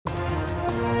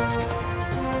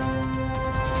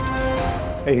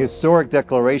A historic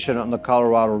declaration on the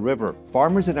Colorado River.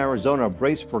 Farmers in Arizona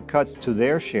brace for cuts to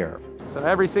their share. So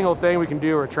every single thing we can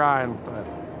do, we're trying, but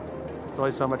there's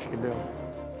only so much you can do.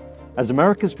 As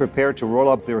Americans prepare to roll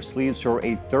up their sleeves for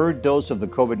a third dose of the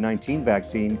COVID-19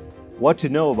 vaccine, what to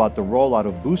know about the rollout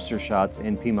of booster shots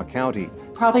in Pima County.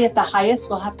 Probably at the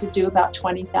highest, we'll have to do about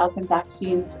 20,000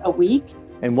 vaccines a week.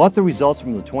 And what the results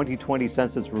from the 2020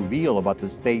 census reveal about the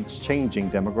state's changing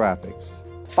demographics.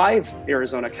 5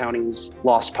 Arizona counties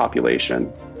lost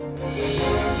population.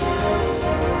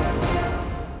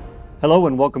 Hello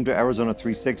and welcome to Arizona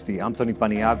 360. I'm Tony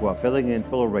Paniagua, filling in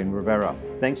for Lorraine Rivera.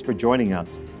 Thanks for joining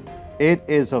us. It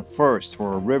is a first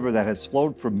for a river that has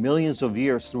flowed for millions of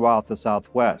years throughout the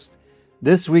Southwest.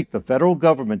 This week, the federal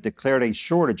government declared a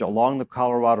shortage along the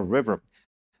Colorado River.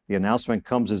 The announcement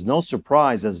comes as no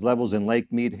surprise as levels in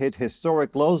Lake Mead hit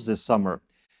historic lows this summer.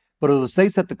 But of the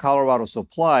states that the Colorado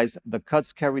supplies, the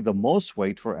cuts carry the most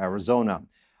weight for Arizona.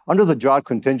 Under the drought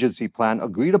contingency plan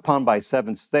agreed upon by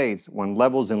 7 states, when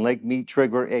levels in Lake Mead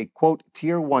trigger a, quote,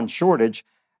 Tier 1 shortage,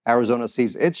 Arizona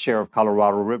sees its share of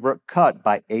Colorado River cut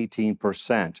by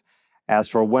 18%. As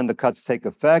for when the cuts take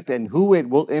effect and who it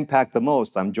will impact the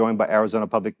most, I'm joined by Arizona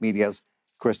Public Media's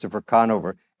Christopher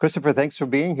Conover. Christopher, thanks for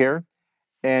being here.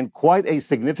 And quite a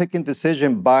significant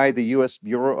decision by the U.S.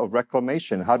 Bureau of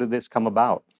Reclamation. How did this come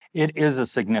about? It is a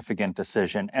significant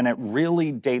decision, and it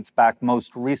really dates back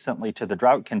most recently to the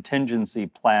drought contingency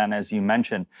plan, as you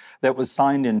mentioned, that was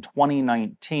signed in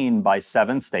 2019 by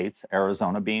 7 states,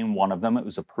 Arizona being one of them. It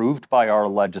was approved by our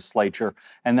legislature,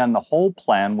 and then the whole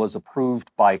plan was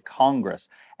approved by Congress.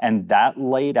 And that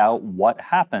laid out what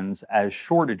happens as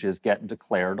shortages get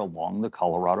declared along the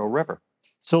Colorado River.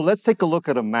 So let's take a look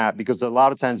at a map, because a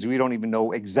lot of times we don't even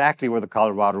know exactly where the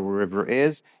Colorado River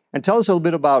is. And tell us a little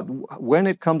bit about when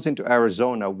it comes into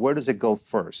Arizona, where does it go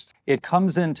first? It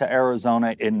comes into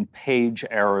Arizona in Page,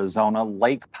 Arizona.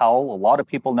 Lake Powell, a lot of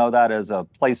people know that as a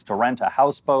place to rent a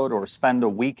houseboat or spend a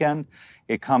weekend.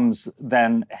 It comes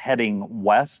then heading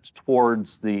west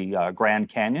towards the Grand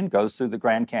Canyon, goes through the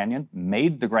Grand Canyon,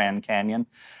 made the Grand Canyon,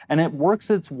 and it works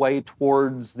its way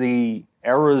towards the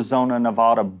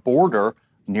Arizona-Nevada border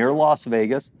near Las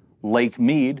Vegas, Lake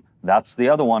Mead. That's the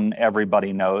other one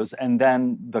everybody knows. And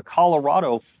then the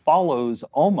Colorado follows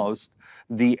almost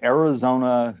the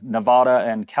Arizona, Nevada,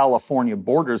 and California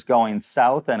borders going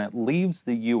south, and it leaves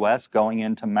the U.S. going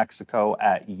into Mexico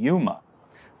at Yuma.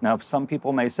 Now, some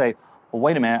people may say, well,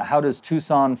 wait a minute, how does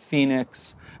Tucson,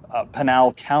 Phoenix,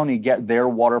 Pinal County get their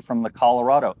water from the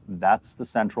Colorado? That's the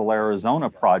Central Arizona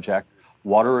Project.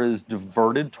 Water is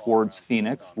diverted towards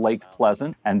Phoenix, Lake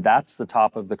Pleasant, and that's the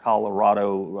top of the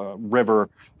Colorado River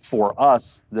for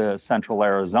us, the Central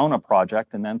Arizona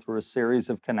Project. And then through a series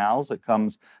of canals, it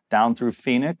comes down through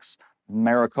Phoenix,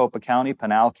 Maricopa County,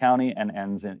 Pinal County, and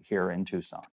ends here in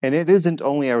Tucson. And it isn't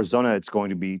only Arizona that's going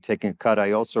to be taking a cut.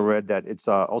 I also read that it's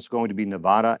also going to be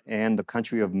Nevada and the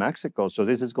country of Mexico. So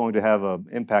this is going to have an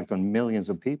impact on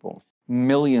millions of people.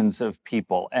 Millions of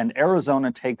people. And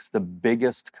Arizona takes the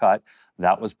biggest cut.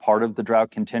 That was part of the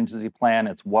drought contingency plan.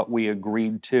 It's what we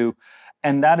agreed to.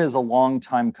 And that is a long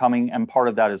time coming. And part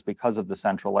of that is because of the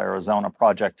Central Arizona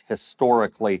Project.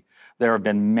 Historically, there have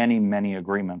been many, many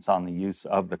agreements on the use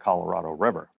of the Colorado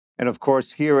River. And of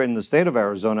course, here in the state of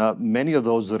Arizona, many of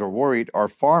those that are worried are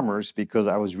farmers, because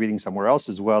I was reading somewhere else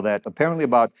as well that apparently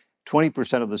about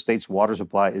 20% of the state's water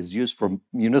supply is used for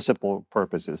municipal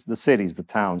purposes, the cities, the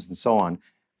towns, and so on.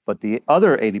 But the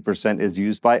other 80% is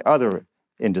used by other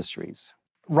industries.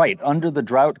 Right. Under the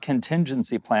drought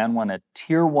contingency plan, when a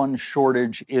Tier 1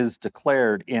 shortage is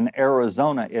declared in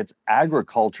Arizona, it's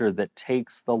agriculture that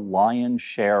takes the lion's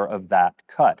share of that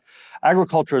cut.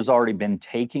 Agriculture has already been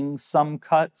taking some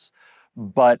cuts,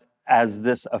 but as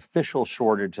this official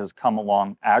shortage has come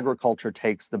along, agriculture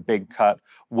takes the big cut,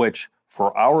 which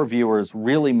for our viewers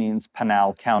really means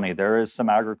Pinal County. There is some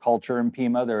agriculture in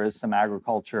Pima, there is some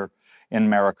agriculture in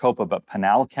Maricopa, but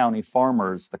Pinal County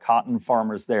farmers, the cotton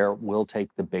farmers there, will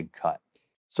take the big cut.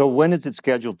 So when is it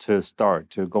scheduled to start,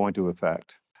 to go into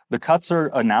effect? The cuts are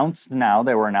announced now.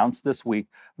 They were announced this week.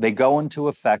 They go into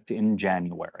effect in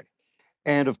January.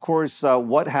 And of course,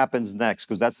 what happens next?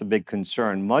 Because that's the big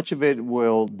concern. Much of it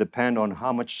will depend on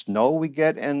how much snow we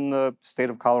get in the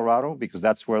state of Colorado, because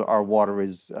that's where our water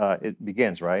is, it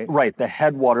begins, right? Right, the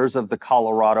headwaters of the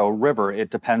Colorado River.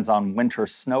 It depends on winter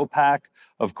snowpack.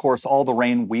 Of course, all the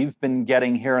rain we've been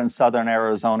getting here in southern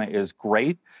Arizona is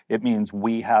great. It means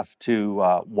we have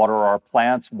to water our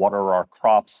plants, water our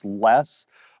crops less,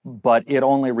 but it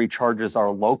only recharges our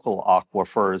local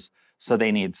aquifers. So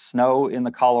they need snow in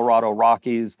the Colorado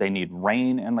Rockies, they need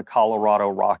rain in the Colorado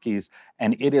Rockies,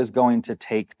 and it is going to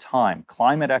take time.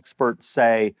 Climate experts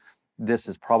say this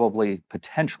is probably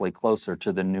potentially closer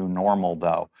to the new normal,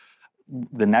 though.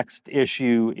 The next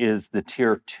issue is the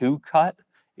Tier 2 cut.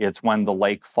 It's when the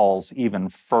lake falls even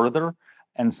further,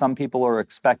 and some people are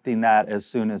expecting that as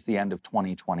soon as the end of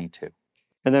 2022.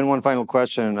 And then one final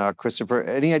question, Christopher,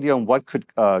 any idea on what could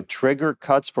trigger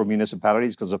cuts for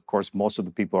municipalities? Because of course, most of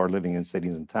the people are living in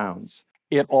cities and towns.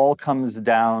 It all comes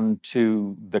down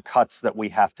to the cuts that we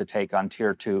have to take on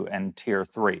Tier 2 and Tier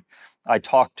 3. I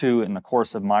talked to, in the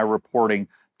course of my reporting,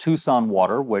 Tucson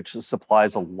Water, which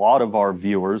supplies a lot of our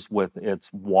viewers with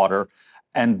its water,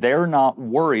 and they're not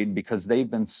worried because they've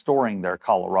been storing their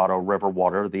Colorado River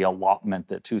water, the allotment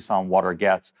that Tucson Water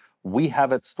gets. We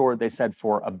have it stored, they said,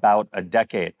 for about a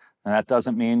decade. And that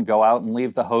doesn't mean go out and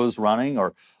leave the hose running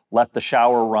or let the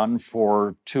shower run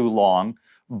for too long,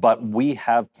 but we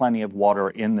have plenty of water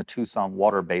in the Tucson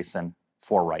Water Basin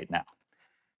for right now.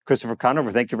 Christopher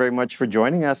Conover, thank you very much for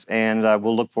joining us, and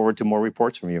we'll look forward to more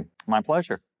reports from you. My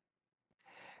pleasure.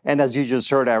 And as you just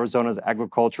heard, Arizona's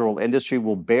agricultural industry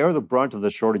will bear the brunt of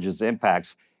the shortage's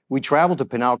impacts. We traveled to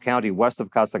Pinal County, west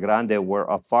of Casa Grande, where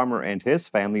a farmer and his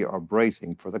family are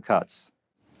bracing for the cuts.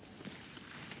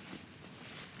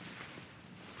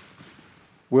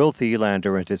 Will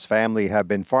Thielander and his family have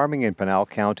been farming in Pinal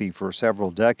County for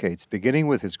several decades, beginning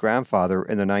with his grandfather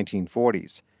in the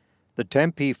 1940s. The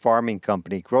Tempe Farming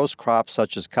Company grows crops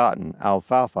such as cotton,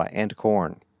 alfalfa, and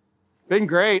corn. Been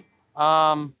great.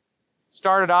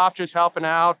 Started off just helping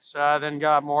out, then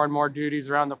got more and more duties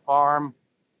around the farm.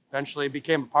 Eventually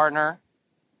became a partner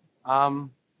a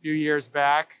few years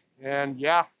back. And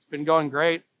yeah, it's been going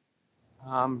great.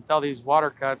 With all these water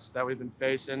cuts that we've been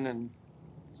facing. And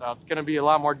so it's going to be a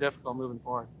lot more difficult moving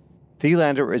forward.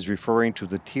 Thielander is referring to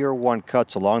the Tier 1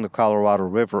 cuts along the Colorado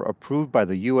River approved by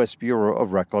the U.S. Bureau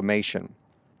of Reclamation.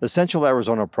 The Central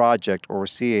Arizona Project, or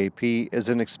CAP, is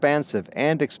an expansive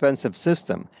and expensive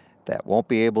system that won't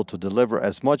be able to deliver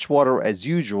as much water as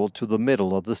usual to the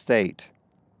middle of the state.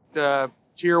 The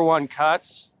Tier 1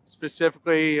 cuts,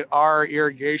 specifically our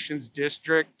irrigations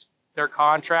district, their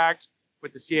contract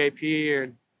with the CAP,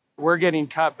 and we're getting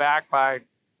cut back by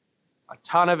a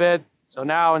ton of it. So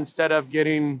now instead of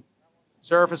getting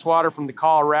surface water from the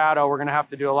Colorado, we're going to have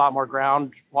to do a lot more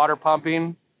ground water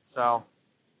pumping. So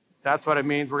that's what it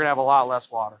means. We're going to have a lot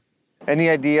less water. Any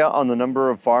idea on the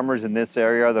number of farmers in this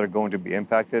area that are going to be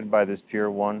impacted by this Tier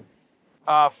 1?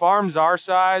 Farms our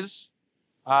size,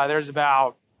 there's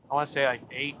about, I want to say like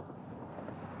 8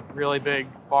 really big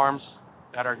farms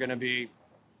that are going to be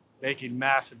making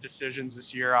massive decisions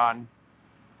this year on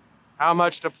how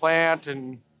much to plant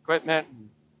and equipment and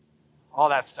all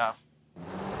that stuff.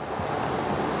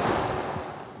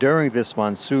 During this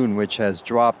monsoon, which has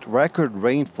dropped record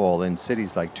rainfall in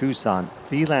cities like Tucson,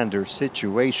 Thielander's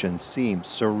situation seems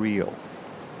surreal.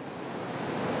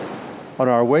 On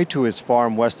our way to his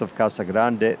farm west of Casa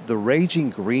Grande, the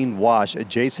raging green wash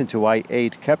adjacent to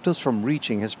I-8 kept us from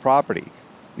reaching his property.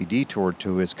 We detoured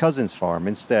to his cousin's farm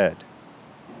instead.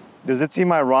 Does it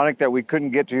seem ironic that we couldn't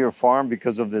get to your farm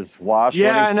because of this wash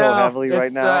running so heavily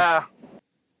right now?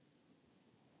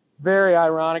 Very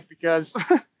ironic because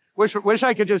wish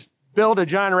I could just build a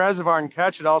giant reservoir and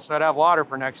catch it all so I'd have water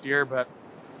for next year, but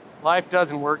life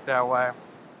doesn't work that way.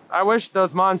 I wish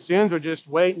those monsoons would just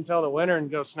wait until the winter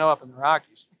and go snow up in the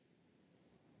Rockies.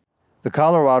 The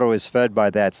Colorado is fed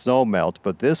by that snow melt,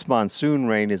 but this monsoon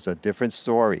rain is a different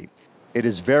story. It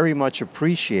is very much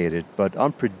appreciated, but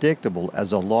unpredictable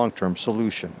as a long-term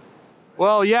solution.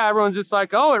 Well, yeah, everyone's just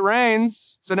like, oh, it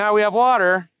rains, so now we have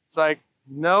water. It's like,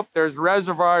 nope, there's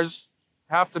reservoirs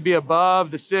have to be above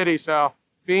the city. So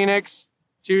Phoenix,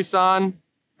 Tucson,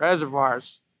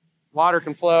 reservoirs, water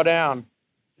can flow down.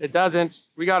 It doesn't.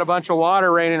 We got a bunch of water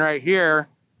raining right here.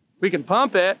 We can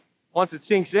pump it once it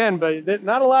sinks in, but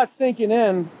not a lot sinking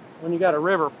in when you got a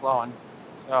river flowing.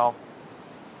 So,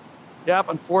 yep,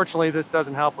 unfortunately, this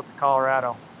doesn't help with the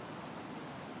Colorado.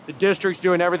 The district's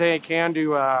doing everything it can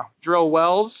to drill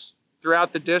wells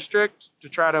throughout the district to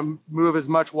try to move as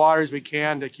much water as we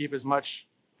can to keep as much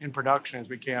in production as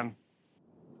we can.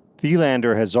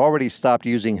 Thielander has already stopped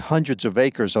using hundreds of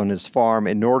acres on his farm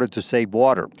in order to save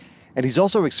water, and he's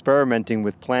also experimenting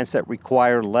with plants that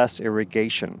require less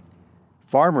irrigation.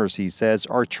 Farmers, he says,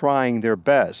 are trying their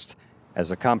best as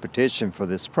the competition for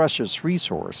this precious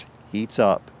resource heats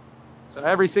up. So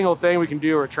every single thing we can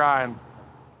do, we're trying.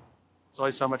 There's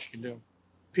only so much you can do.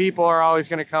 People are always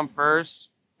going to come first,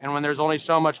 and when there's only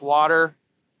so much water,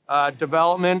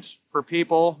 development for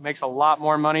people makes a lot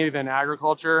more money than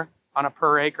agriculture on a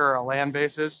per acre or a land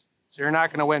basis. So you're not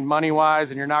going to win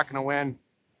money-wise, and you're not going to win,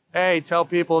 hey, tell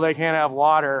people they can't have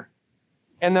water.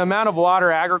 And the amount of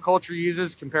water agriculture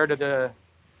uses compared to the,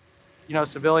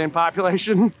 civilian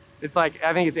population, it's like,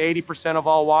 I think it's 80% of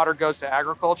all water goes to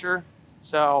agriculture.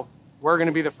 So we're going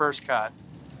to be the first cut.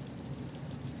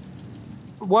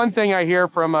 One thing I hear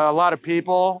from a lot of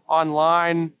people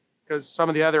online, because some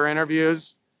of the other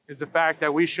interviews, is the fact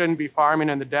that we shouldn't be farming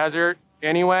in the desert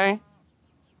anyway.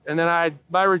 And then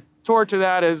my retort to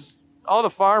that is, all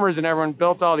the farmers and everyone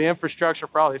built all the infrastructure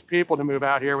for all these people to move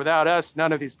out here. Without us,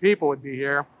 none of these people would be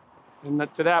here. And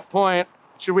to that point,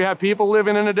 should we have people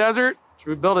living in a desert? Should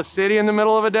we build a city in the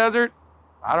middle of a desert?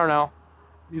 I don't know.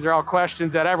 These are all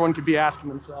questions that everyone could be asking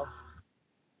themselves.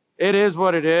 It is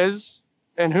what it is.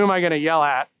 And who am I going to yell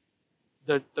at?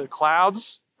 The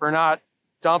clouds for not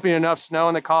dumping enough snow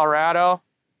in the Colorado,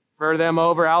 for them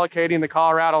over allocating the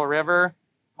Colorado River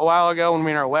a while ago when we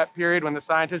were in our wet period, when the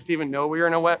scientists didn't even know we were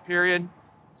in a wet period.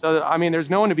 So, I mean, there's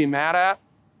no one to be mad at.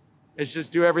 It's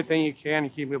just do everything you can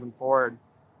and keep moving forward.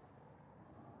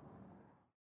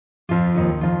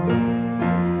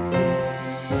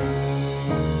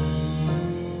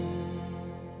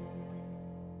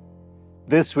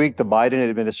 This week, the Biden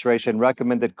administration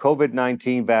recommended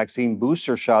COVID-19 vaccine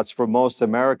booster shots for most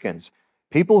Americans.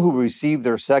 People who received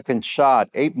their second shot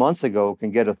 8 months ago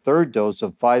can get a third dose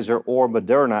of Pfizer or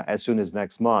Moderna as soon as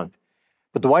next month.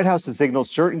 But the White House has signaled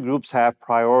certain groups have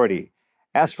priority.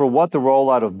 As for what the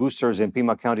rollout of boosters in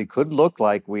Pima County could look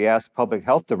like, we asked Public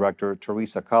Health Director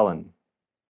Teresa Cullen.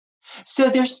 So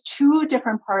there's two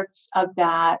different parts of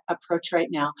that approach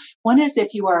right now. One is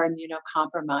if you are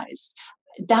immunocompromised.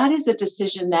 That is a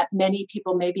decision that many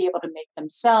people may be able to make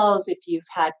themselves. If you've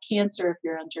had cancer, if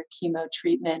you're under chemo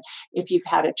treatment, if you've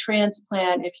had a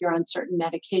transplant, if you're on certain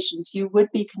medications, you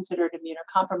would be considered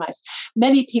immunocompromised.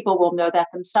 Many people will know that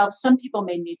themselves. Some people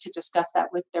may need to discuss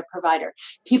that with their provider.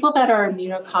 People that are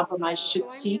immunocompromised should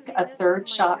seek a third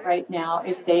shot right now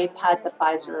if they've had the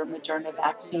Pfizer or Moderna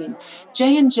vaccine.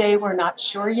 J&J, we're not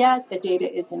sure yet. The data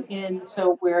isn't in,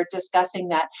 so we're discussing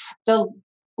that. The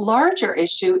larger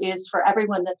issue is for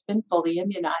everyone that's been fully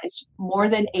immunized, more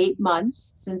than 8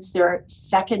 months since their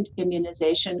second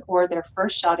immunization or their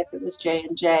first shot if it was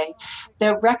J&J.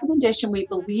 The recommendation we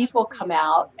believe will come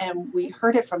out, and we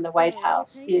heard it from the White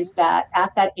House, is that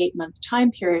at that 8-month time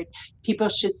period, people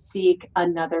should seek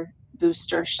another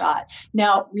booster shot.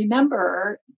 Now,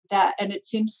 remember that, and it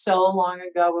seems so long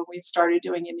ago when we started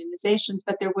doing immunizations,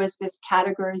 but there was this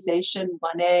categorization,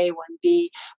 1A, 1B.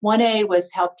 1A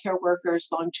was healthcare workers,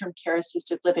 long-term care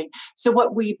assisted living. So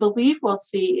what we believe we'll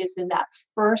see is in that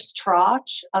first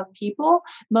tranche of people,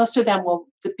 most of them will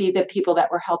be the people that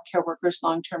were healthcare workers,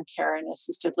 long-term care and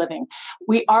assisted living.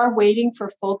 We are waiting for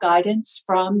full guidance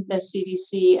from the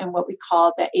CDC and what we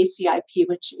call the ACIP,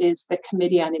 which is the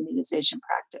Committee on Immunization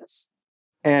Practice.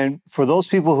 And for those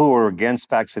people who are against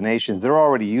vaccinations, they're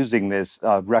already using this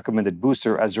recommended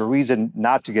booster as a reason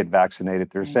not to get vaccinated.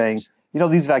 They're saying,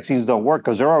 these vaccines don't work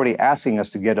because they're already asking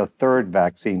us to get a third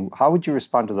vaccine. How would you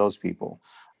respond to those people?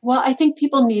 Well, I think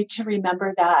people need to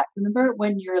remember that. Remember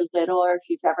when you're little, or if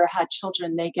you've ever had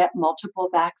children, they get multiple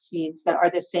vaccines that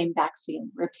are the same vaccine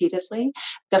repeatedly.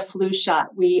 The flu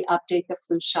shot, we update the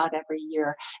flu shot every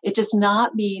year. It does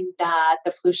not mean that the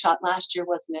flu shot last year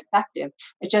wasn't effective.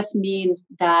 It just means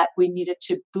that we needed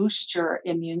to boost your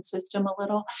immune system a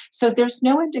little. So there's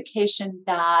no indication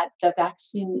that the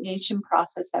vaccination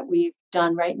process that we've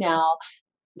done right now,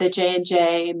 the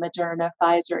J&J, Moderna,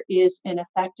 Pfizer, is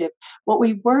ineffective. What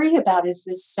we worry about is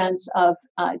this sense of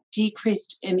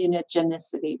decreased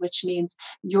immunogenicity, which means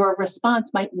your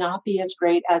response might not be as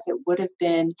great as it would have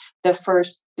been the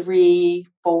first 3,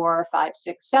 4, 5,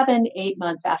 6, 7, 8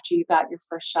 months after you got your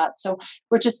first shot. So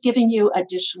we're just giving you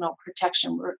additional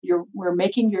protection. We're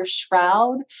making your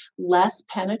shroud less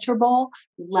penetrable,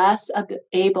 less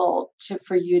able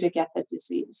for you to get the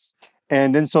disease.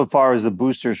 And insofar as the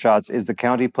booster shots, is the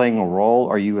county playing a role?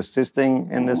 Are you assisting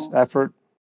in this effort?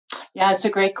 Yeah, it's a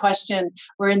great question.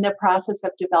 We're in the process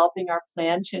of developing our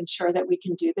plan to ensure that we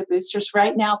can do the boosters.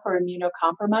 Right now, for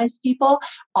immunocompromised people,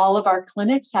 all of our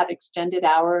clinics have extended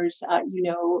hours.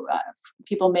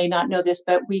 People may not know this,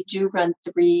 but we do run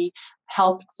 3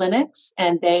 health clinics,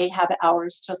 and they have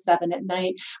hours till 7 at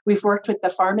night. We've worked with the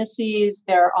pharmacies.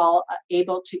 They're all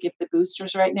able to give the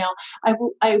boosters right now.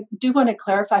 I do want to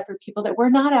clarify for people that we're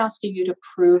not asking you to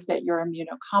prove that you're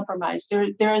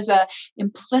immunocompromised. There is a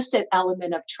implicit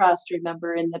element of trust,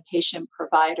 remember, in the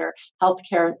patient-provider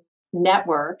healthcare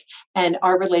network and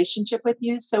our relationship with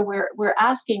you. So we're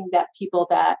asking that people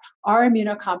that are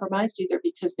immunocompromised, either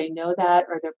because they know that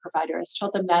or their provider has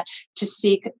told them that, to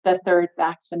seek the third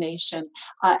vaccination.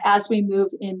 As we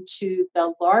move into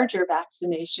the larger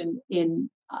vaccination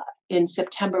in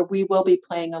September, we will be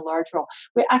playing a large role.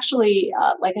 We actually,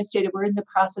 like I stated, we're in the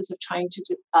process of trying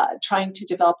to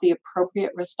develop the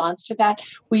appropriate response to that.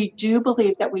 We do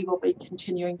believe that we will be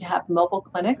continuing to have mobile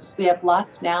clinics. We have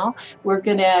lots now. We're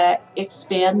going to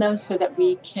expand those so that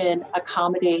we can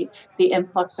accommodate the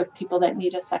influx of people that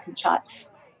need a second shot.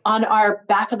 On our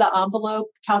back of the envelope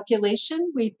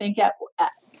calculation, we think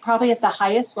probably at the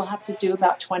highest, we'll have to do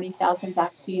about 20,000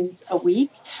 vaccines a week.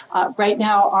 Right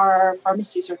now, our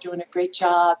pharmacies are doing a great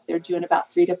job. They're doing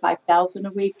about 3,000 to 5,000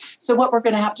 a week. So what we're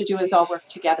going to have to do is all work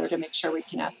together to make sure we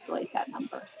can escalate that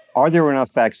number. Are there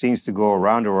enough vaccines to go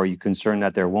around, or are you concerned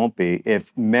that there won't be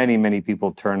if many, many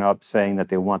people turn up saying that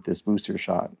they want this booster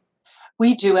shot?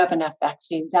 We do have enough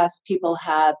vaccines. As people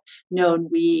have known,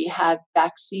 we have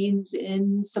vaccines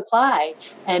in supply.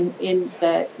 And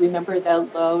remember the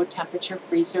low temperature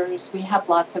freezers, we have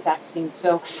lots of vaccines.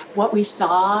 So what we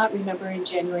saw, remember in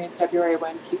January and February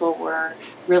when people were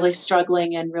really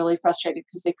struggling and really frustrated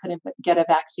because they couldn't get a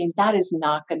vaccine, that is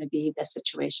not going to be the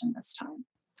situation this time.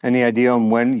 Any idea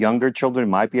on when younger children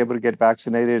might be able to get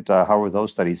vaccinated? How are those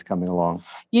studies coming along?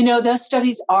 Those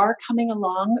studies are coming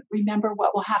along. Remember,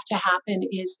 what will have to happen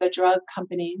is the drug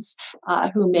companies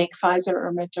who make Pfizer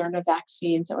or Moderna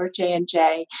vaccines, or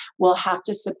J&J, will have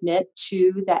to submit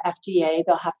to the FDA.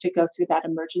 They'll have to go through that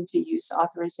emergency use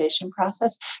authorization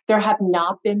process. There have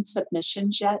not been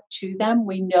submissions yet to them.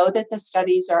 We know that the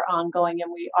studies are ongoing,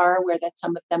 and we are aware that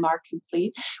some of them are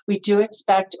complete. We do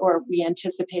expect, or we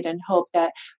anticipate and hope,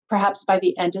 that perhaps by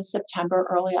the end of September,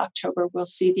 early October, we'll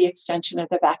see the extension of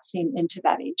the vaccine into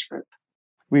that age group.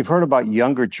 We've heard about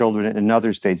younger children in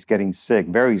other states getting sick,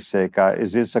 very sick.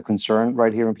 Is this a concern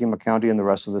right here in Pima County and the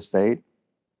rest of the state?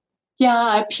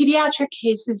 Yeah, pediatric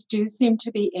cases do seem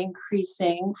to be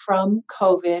increasing from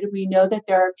COVID. We know that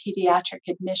there are pediatric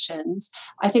admissions.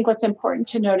 I think what's important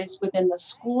to notice within the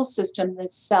school system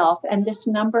itself, and this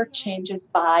number changes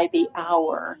by the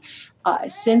hour.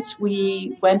 Since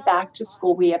we went back to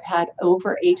school, we have had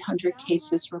over 800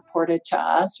 cases reported to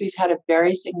us. We've had a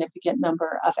very significant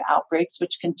number of outbreaks,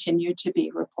 which continue to be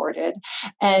reported.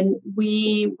 And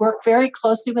we work very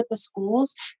closely with the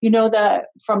schools.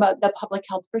 From the public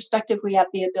health perspective, we have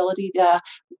the ability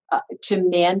to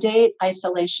mandate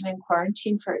isolation and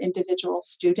quarantine for individual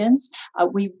students.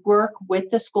 We work with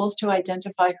the schools to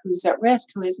identify who's at risk,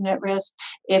 who isn't at risk.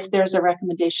 If there's a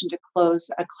recommendation to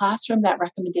close a classroom, that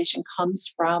recommendation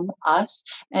comes from us.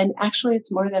 And actually,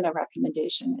 it's more than a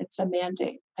recommendation. It's a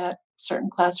mandate that certain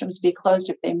classrooms be closed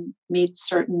if they meet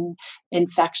certain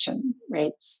infection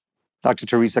rates. Dr.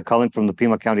 Teresa Cullen from the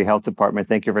Pima County Health Department,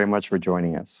 thank you very much for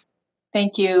joining us.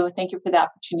 Thank you. Thank you for the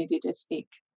opportunity to speak.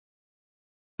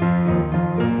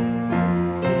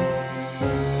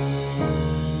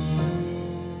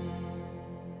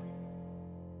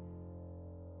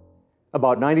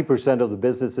 About 90% of the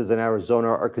businesses in Arizona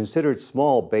are considered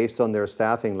small based on their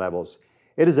staffing levels.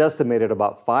 It is estimated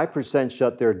about 5%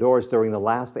 shut their doors during the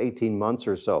last 18 months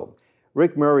or so.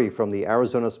 Rick Murray from the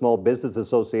Arizona Small Business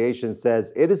Association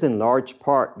says it is in large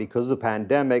part because the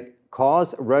pandemic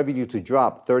caused revenue to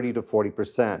drop 30 to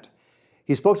 40%.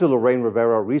 He spoke to Lorraine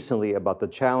Rivera recently about the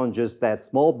challenges that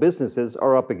small businesses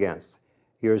are up against.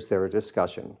 Here's their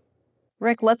discussion.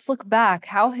 Rick, let's look back.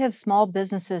 How have small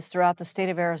businesses throughout the state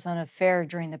of Arizona fared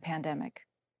during the pandemic?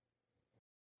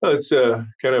 Well, it's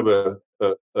kind of a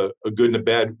good and a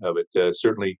bad of it.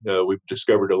 Certainly, we've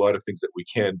discovered a lot of things that we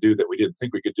can do that we didn't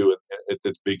think we could do at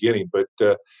the beginning. But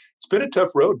it's been a tough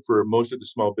road for most of the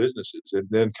small businesses. And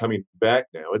then coming back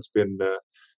now, it's been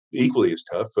equally as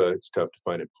tough. It's tough to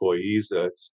find employees.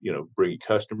 Bringing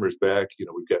customers back.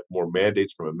 We've got more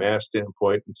mandates from a mask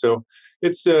standpoint, and so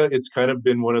it's kind of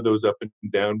been one of those up and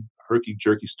down, herky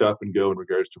jerky, stop and go in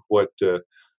regards to what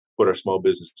our small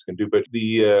businesses can do. But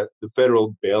the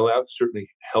federal bailout certainly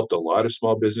helped a lot of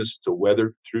small businesses to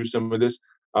weather through some of this.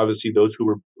 Obviously, those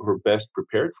who were best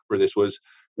prepared for this was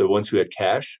the ones who had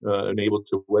cash and able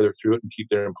to weather through it and keep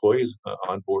their employees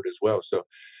on board as well. So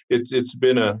it's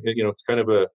been it's kind of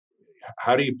a,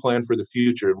 how do you plan for the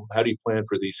future? How do you plan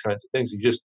for these kinds of things?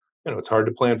 It's hard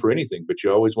to plan for anything, but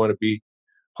you always want to be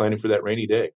planning for that rainy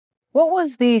day. What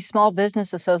was the Small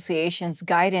Business Association's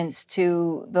guidance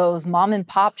to those mom and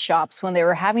pop shops when they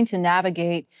were having to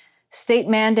navigate state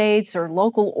mandates or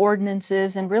local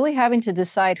ordinances and really having to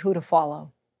decide who to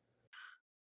follow?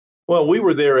 Well, we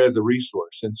were there as a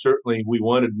resource, and certainly we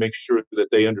wanted to make sure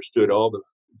that they understood all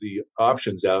the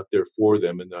options out there for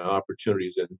them and the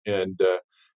opportunities, and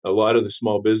a lot of the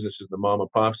small businesses, the mom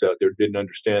and pops out there, didn't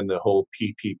understand the whole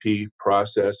PPP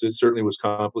process. It certainly was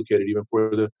complicated, even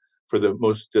for the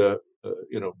most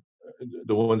you know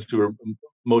the ones who are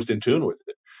most in tune with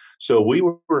it. So we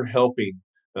were helping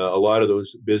a lot of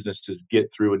those businesses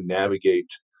get through and navigate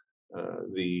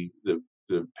the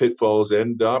pitfalls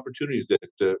and the opportunities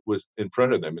that was in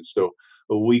front of them. And so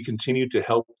we continue to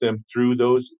help them through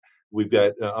those. We've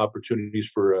got opportunities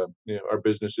for our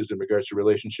businesses in regards to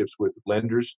relationships with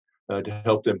lenders to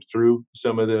help them through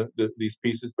some of these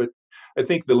pieces. But I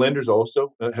think the lenders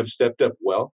also have stepped up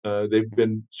well. They've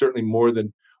been certainly more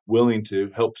than willing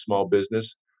to help small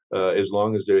business as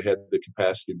long as they had the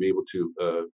capacity to be able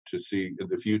to see in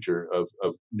the future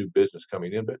of new business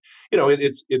coming in. But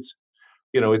it's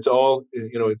it's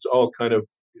all kind of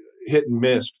hit and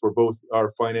miss for both our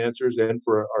financiers and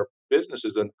for our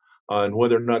businesses, and on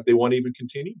whether or not they want to even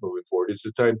continue moving forward. It's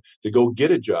the time to go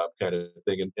get a job kind of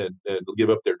thing, and give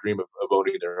up their dream of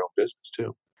owning their own business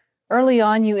too. Early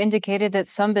on, you indicated that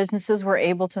some businesses were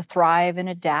able to thrive and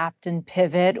adapt and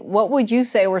pivot. What would you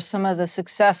say were some of the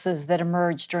successes that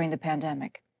emerged during the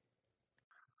pandemic?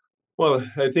 Well,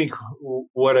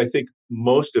 what I think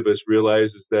most of us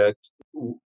realize is that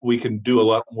we can do a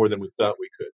lot more than we thought we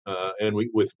could, and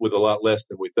with a lot less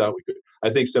than we thought we could. I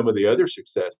think some of the other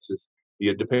successes,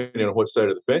 depending on what side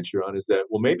of the fence you're on, is that,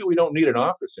 well, maybe we don't need an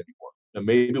office anymore, and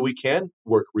maybe we can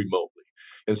work remotely.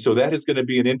 And so that is going to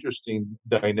be an interesting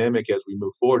dynamic as we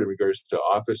move forward in regards to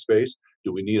office space.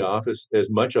 Do we need as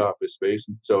much office space?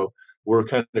 And so we're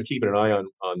kind of keeping an eye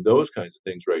on those kinds of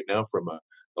things right now from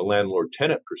a landlord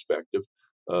tenant perspective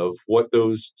of what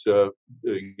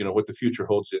what the future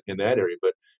holds in that area.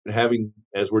 But having,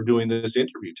 as we're doing this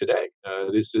interview today,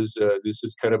 this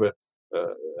is kind of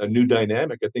a new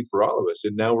dynamic, I think, for all of us.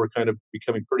 And now we're kind of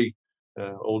becoming pretty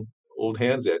old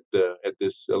hands at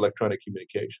this electronic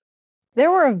communication. There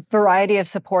were a variety of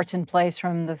supports in place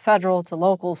from the federal to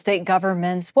local, state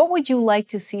governments. What would you like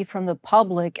to see from the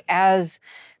public as,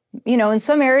 in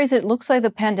some areas it looks like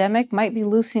the pandemic might be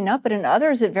loosening up, but in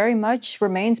others it very much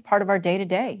remains part of our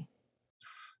day-to-day?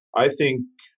 I think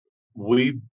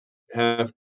we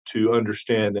have to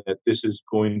understand that this is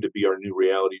going to be our new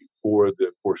reality for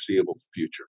the foreseeable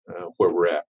future, where we're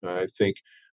at. I think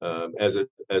as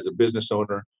a business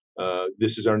owner,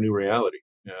 this is our new reality,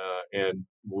 and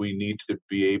we need to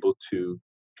be able to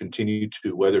continue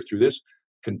to weather through this,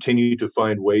 continue to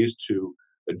find ways to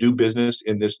do business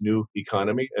in this new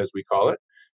economy, as we call it.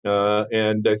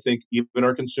 And I think even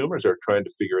our consumers are trying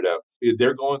to figure it out.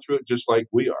 They're going through it just like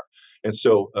we are. And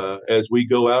so as we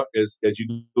go out, as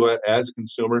you go out as a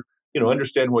consumer,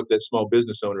 understand what that small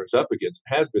business owner is up against,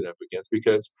 has been up against,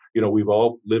 because, we've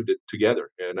all lived it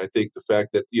together. And I think the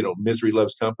fact that, misery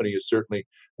loves company is certainly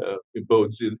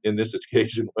bodes in this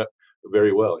occasion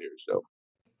very well here. So,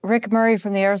 Rick Murray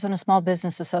from the Arizona Small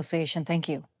Business Association, thank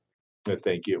you.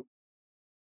 Thank you.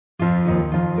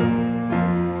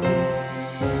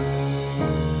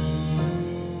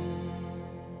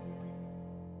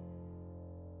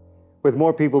 With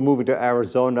more people moving to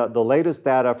Arizona, the latest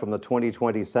data from the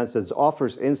 2020 census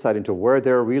offers insight into where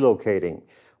they're relocating.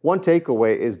 One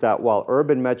takeaway is that while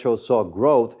urban metros saw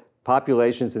growth,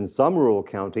 populations in some rural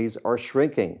counties are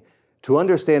shrinking. To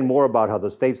understand more about how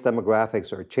the state's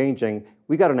demographics are changing,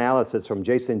 we got analysis from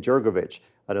Jason Jurgovich,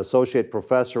 an associate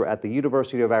professor at the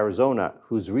University of Arizona,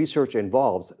 whose research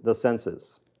involves the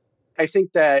census. I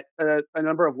think that a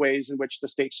number of ways in which the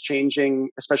state's changing,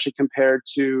 especially compared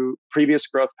to previous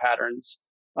growth patterns,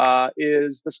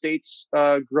 is the state's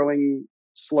growing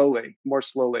more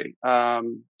slowly.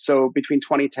 So between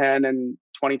 2010 and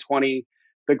 2020,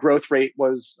 the growth rate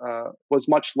was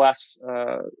much less,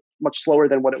 much slower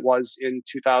than what it was in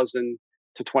 2000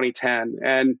 to 2010.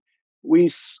 And we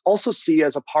also see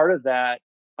as a part of that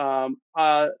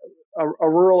a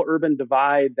rural-urban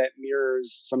divide that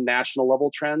mirrors some national level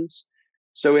trends.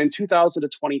 So in 2000 to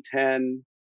 2010,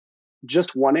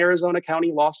 just one Arizona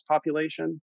county lost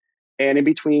population. And in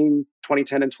between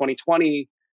 2010 and 2020,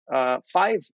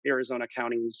 5 Arizona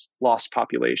counties lost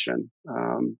population.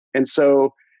 And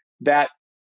so that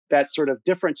sort of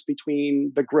difference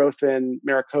between the growth in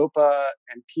Maricopa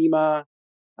and Pima,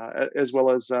 as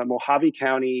well as Mojave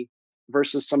County,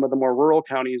 versus some of the more rural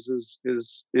counties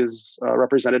is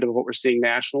representative of what we're seeing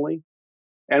nationally.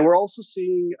 And we're also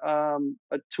seeing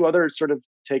 2 other sort of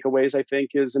takeaways, I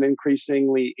think, is an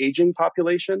increasingly aging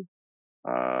population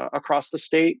across the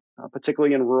state,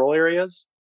 particularly in rural areas.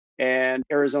 And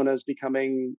Arizona is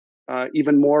becoming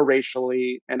even more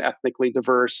racially and ethnically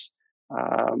diverse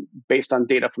based on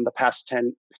data from the past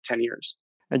 10 years.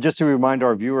 And just to remind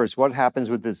our viewers, what happens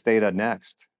with this data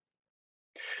next?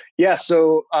 Yeah,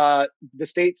 so the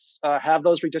states have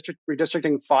those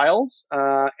redistricting files,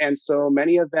 and so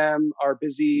many of them are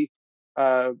busy,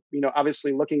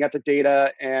 obviously looking at the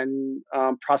data and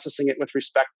processing it with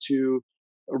respect to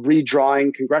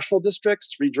redrawing congressional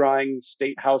districts, redrawing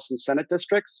state house and Senate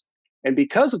districts. And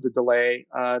because of the delay,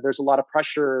 there's a lot of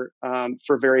pressure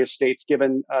for various states,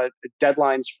 given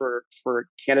deadlines for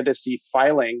candidacy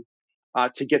filing,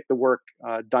 to get the work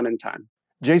done in time.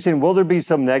 Jason, will there be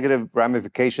some negative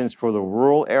ramifications for the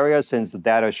rural areas since the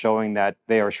data is showing that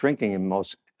they are shrinking in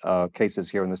most cases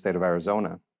here in the state of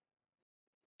Arizona?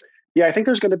 Yeah, I think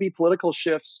there's going to be political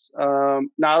shifts,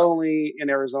 not only in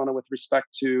Arizona with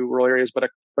respect to rural areas, but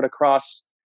across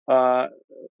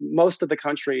most of the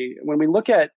country. When we look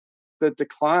at the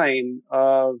decline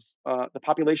of the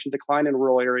population decline in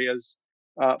rural areas,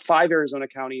 5 Arizona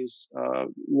counties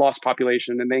lost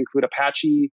population, and they include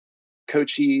Apache,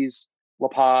 Cochise, La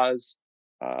Paz,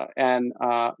 and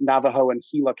Navajo and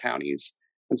Gila counties.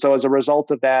 And so as a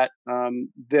result of that,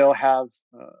 they'll have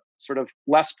sort of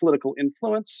less political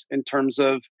influence in terms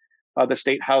of the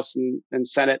state house and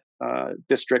Senate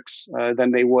districts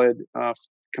than they would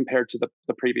compared to the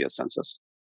previous census.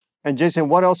 And Jason,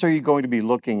 what else are you going to be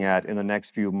looking at in the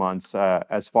next few months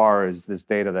as far as this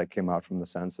data that came out from the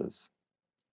census?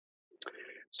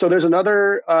 So there's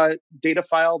another data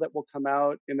file that will come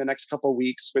out in the next couple of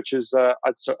weeks, which is a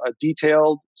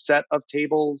detailed set of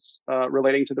tables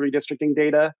relating to the redistricting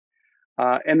data.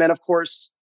 And then, of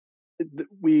course,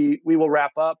 we will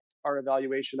wrap up our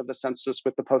evaluation of the census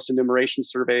with the post-enumeration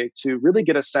survey to really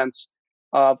get a sense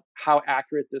of how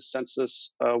accurate this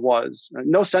census was.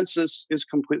 No census is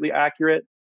completely accurate,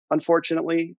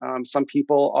 unfortunately. Some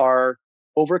people are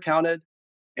overcounted,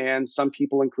 and some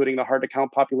people, including the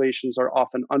hard-to-count populations, are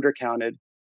often undercounted.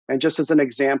 And just as an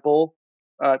example,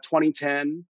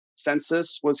 2010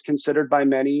 census was considered by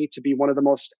many to be one of the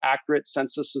most accurate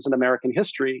censuses in American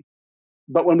history.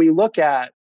 But when we look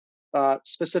at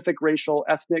specific racial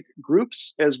ethnic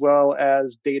groups, as well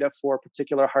as data for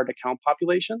particular hard-to-count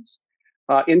populations,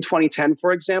 in 2010,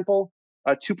 for example,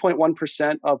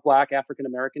 2.1% of Black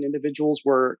African-American individuals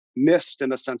were missed in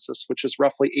the census, which is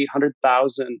roughly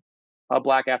 800,000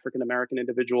 Black African-American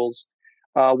individuals.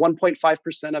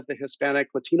 1.5% of the Hispanic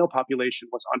Latino population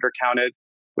was undercounted,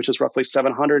 which is roughly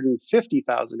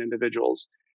 750,000 individuals.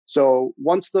 So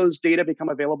once those data become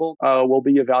available, we'll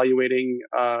be evaluating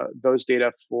those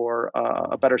data for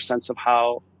a better sense of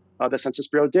how the Census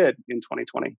Bureau did in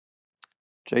 2020.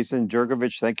 Jason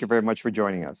Jurgovich, thank you very much for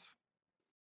joining us.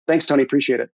 Thanks, Tony.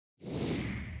 Appreciate it.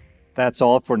 That's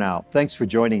all for now. Thanks for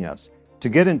joining us. To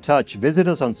get in touch, visit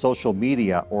us on social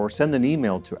media or send an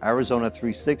email to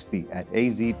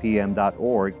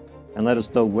Arizona360@azpm.org and let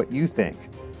us know what you think.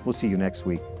 We'll see you next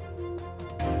week.